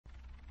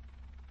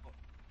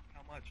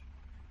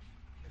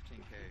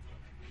15K.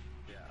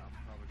 Yeah, I'm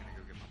probably gonna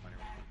go get my money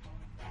real quick.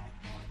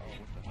 Oh,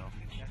 what the hell?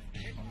 He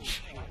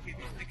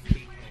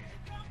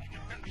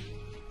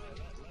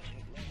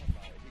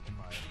can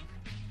buy it.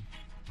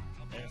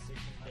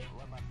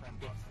 Let my friend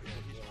buy it. Yeah,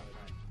 he's my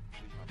friend.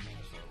 He's my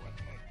friend, so what?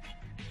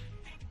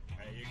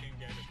 Hey, you can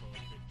get it for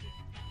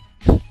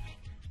 15.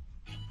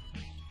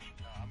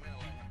 No, I'm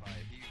gonna let him buy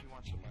it. He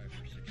wants to buy it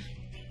for 16.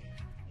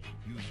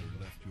 User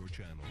left your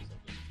channel.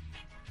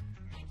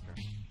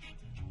 Okay.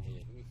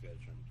 Yeah, who's got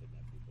trying to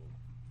kidnap people?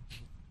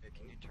 Hey,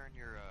 can you turn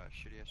your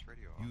shitty ass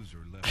radio off?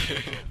 User left your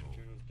channel.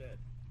 Turner's dead.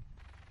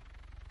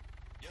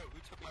 Yo, who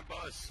took my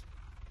bus?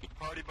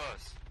 Party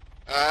bus.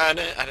 I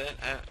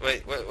didn't,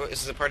 wait, what,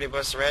 is the party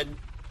bus red?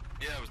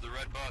 Yeah, it was the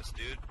red bus,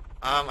 dude.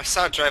 I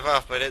saw it drive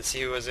off, but I didn't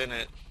see who was in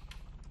it.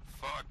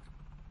 Fuck.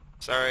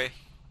 Sorry.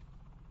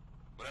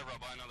 Whatever, I'll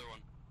buy another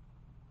one.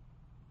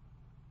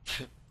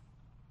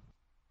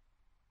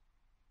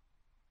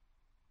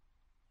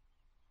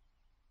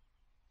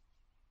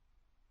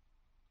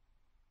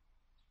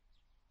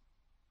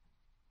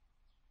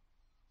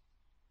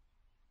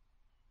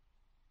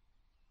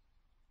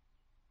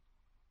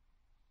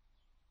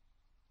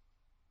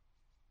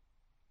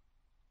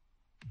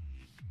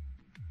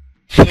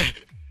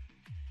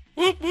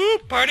 Whoop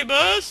whoop, party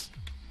bus!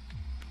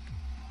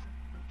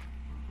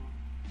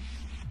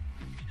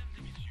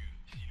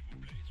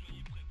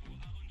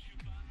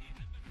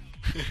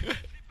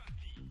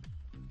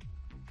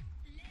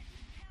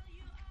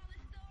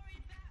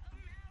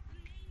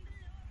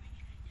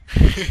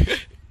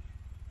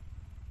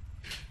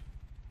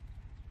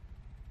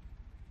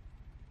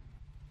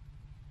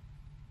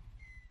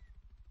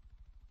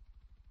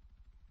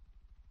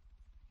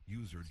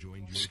 User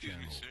joined your Excuse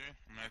channel. me, sir.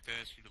 I'm gonna have to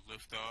ask you to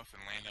lift off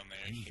and land on the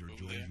airstrip User over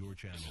joined there. your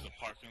This is channel.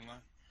 a parking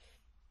lot.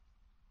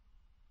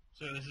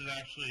 So this is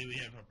actually, we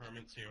have our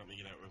permits here. Let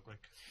me get out real quick.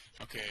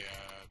 Okay,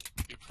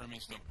 your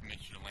permits don't permit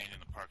you to land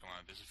in the parking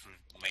lot. This is for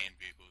land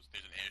vehicles.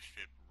 There's an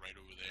airstrip right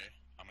over there.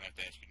 I'm gonna have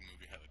to ask you to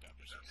move your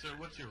helicopter, sir. Sir,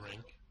 what's your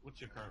rank?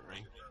 What's your current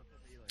rank?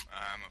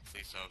 I'm a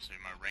police officer.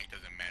 My rank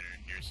doesn't matter.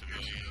 You're a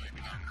civilian.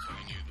 I'm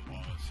telling you the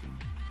laws.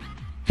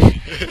 Right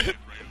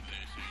over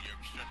there, sir. You're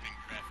obstructing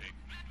traffic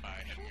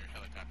by having your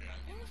helicopter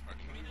out in this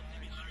parking lot.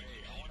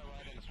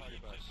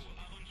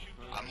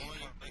 I'm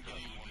only gonna give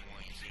you one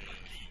warning, sir.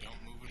 If you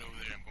don't move it over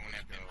there, I'm going to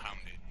have to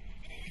impound it.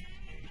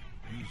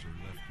 User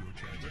left your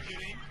channel. What's your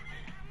name?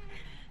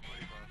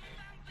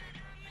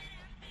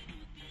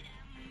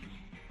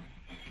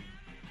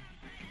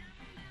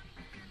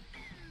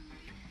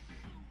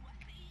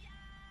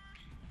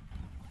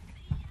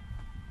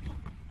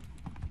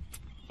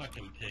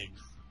 Fucking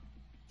pigs.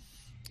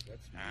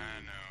 That's me. I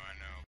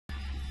know.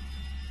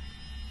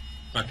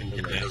 Fucking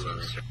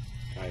condensers.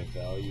 I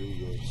value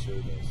your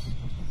service.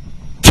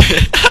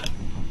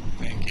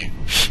 Thank you.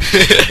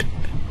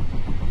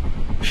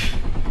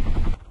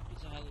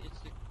 It's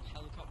the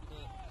helicopter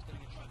that's gonna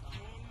get shot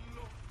down.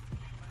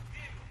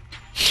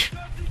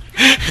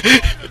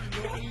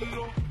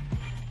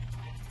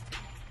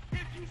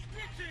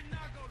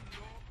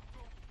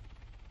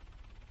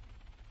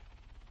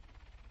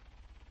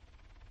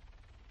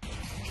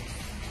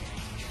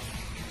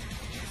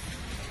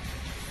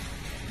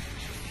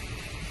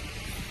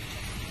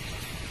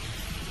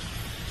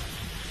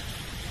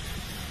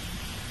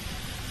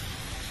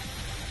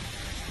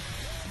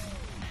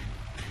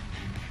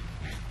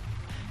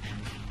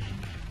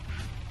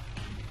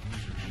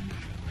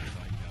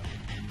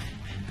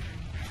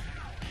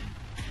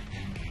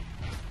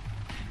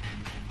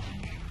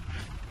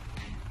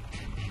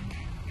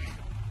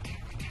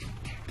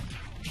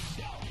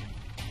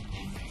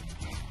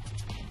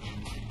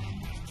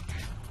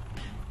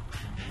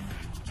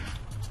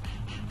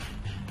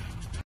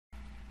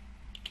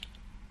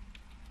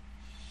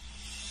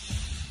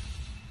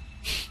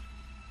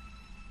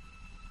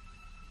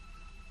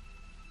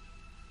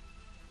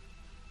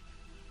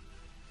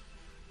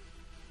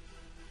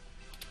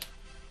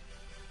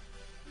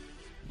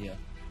 Yeah.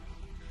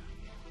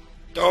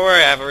 Don't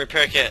worry, I have a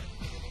repair kit.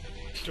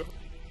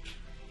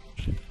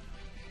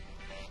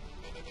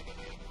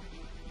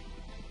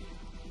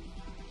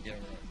 Yeah,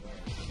 right.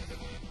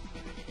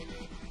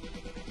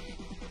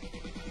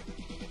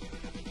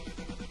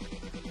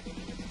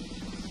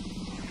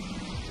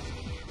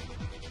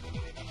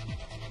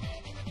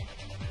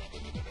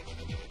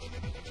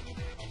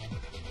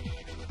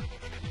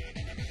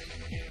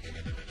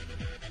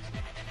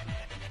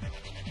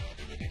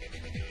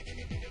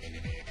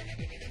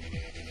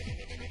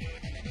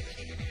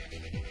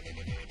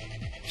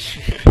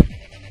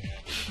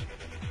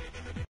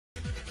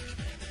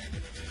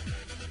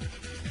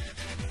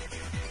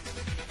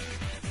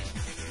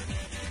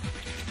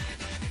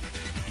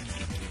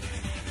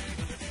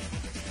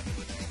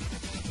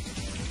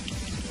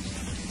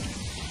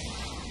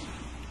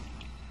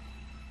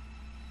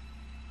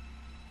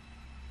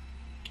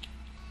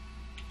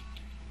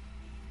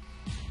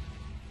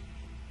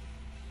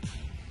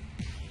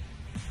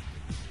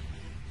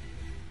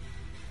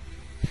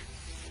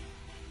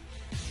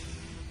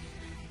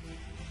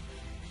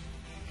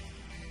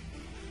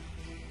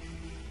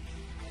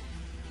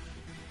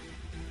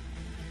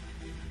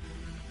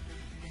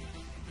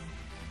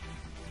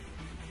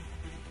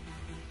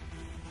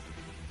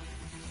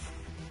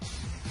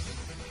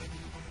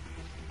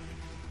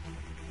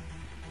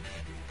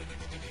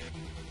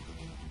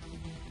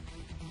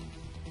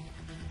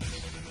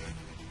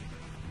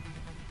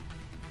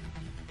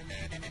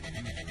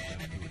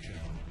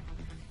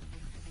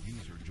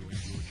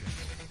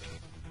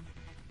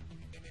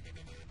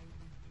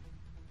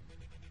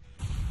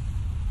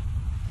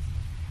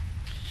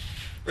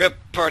 Rip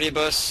party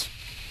bus.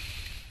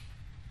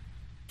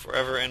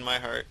 Forever in my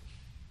heart.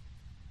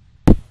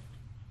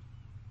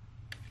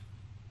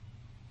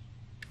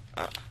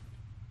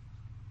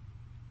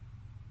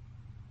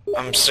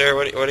 Sir,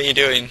 what are you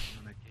doing?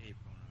 On a cape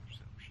or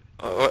some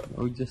shit. What?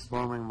 Oh, just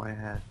warming my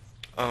head.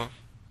 Oh,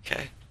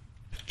 okay.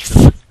 It's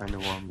kind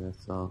of warm there,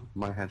 so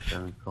my head's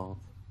very cold.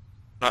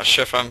 Not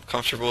sure if I'm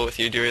comfortable with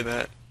you doing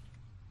that.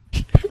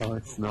 Oh,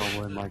 it's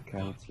nowhere in my What's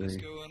country.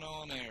 going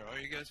on here? Are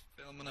you guys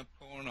filming a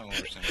porno or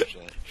some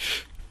shit?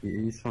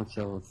 He's from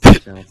Channel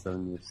 7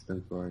 News,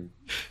 don't worry.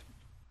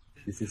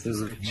 This is a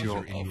User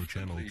ritual. in your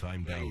channel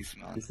timed out. Please,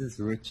 man. This is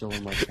ritual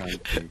in my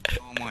country.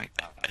 Oh my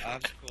god,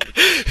 I've just called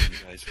it you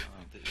guys.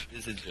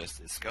 This is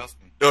just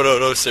disgusting.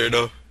 No, sir,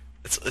 no.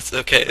 It's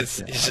okay.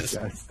 It's just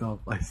I stop.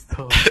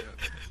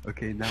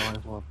 Okay, now I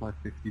want my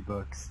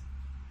 $50.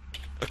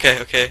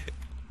 okay.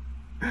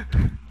 Oh my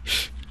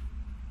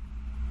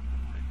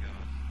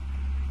god.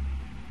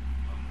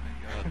 Oh my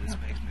god, this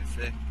makes me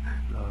sick.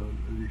 No,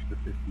 at least the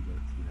 $50,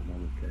 man,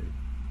 I'm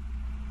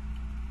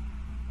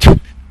okay.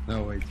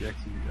 No, wait, you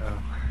actually,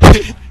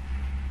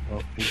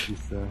 oh, thank you,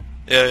 sir.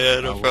 Yeah,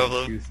 I no will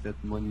problem. use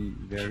that money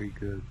very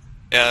good.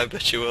 Yeah, I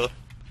bet you will.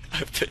 I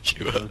bet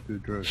you will. Don't do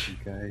drugs,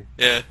 okay?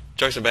 Yeah,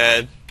 drugs are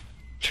bad.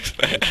 Drugs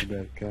are Don't bad. do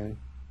that, okay?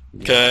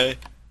 Okay.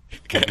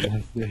 Have a Okay.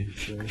 nice day,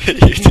 sir.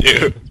 You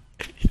too.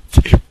 You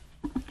too.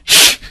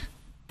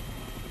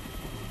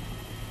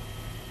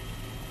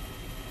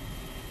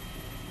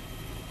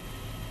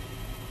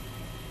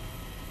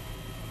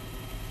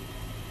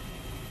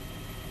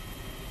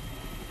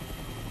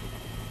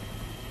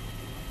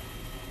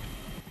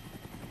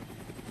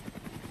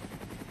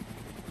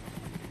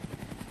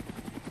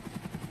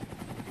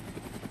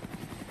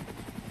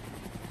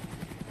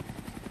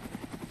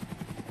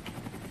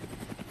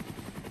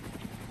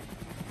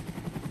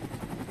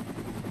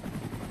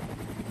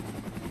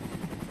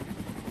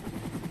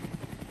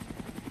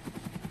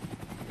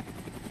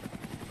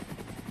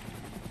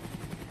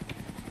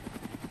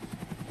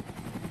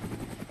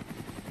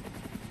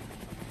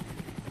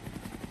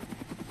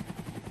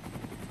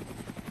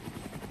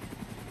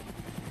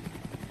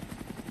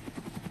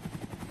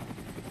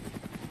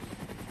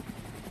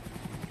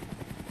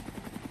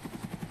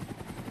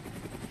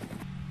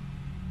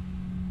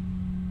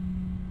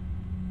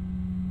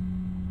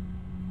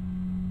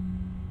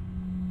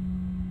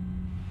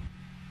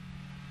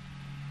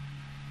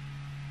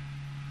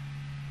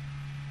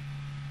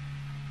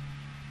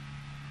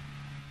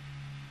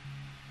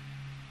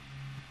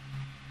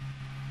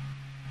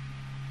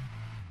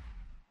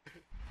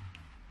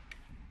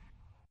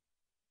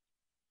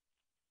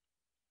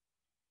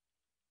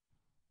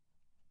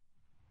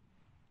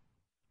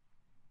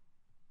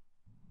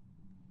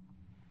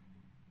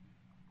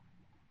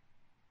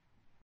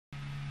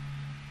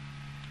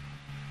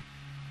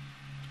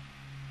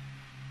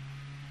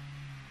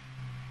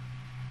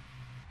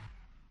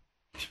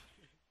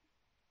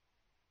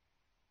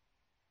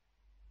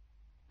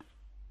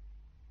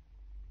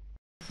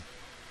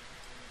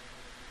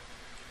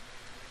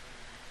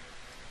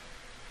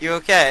 You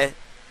okay?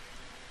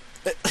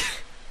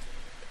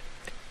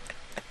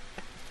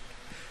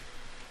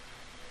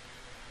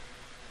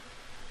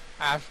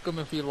 Ask him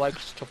if he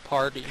likes to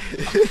party.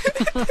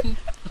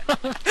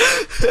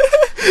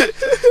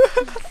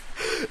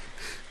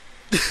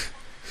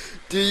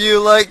 Do you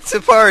like to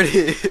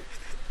party?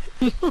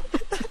 He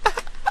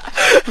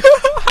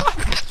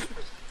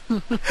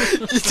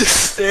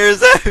just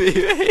stares at me,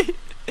 mate.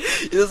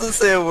 He doesn't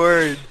say a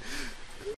word.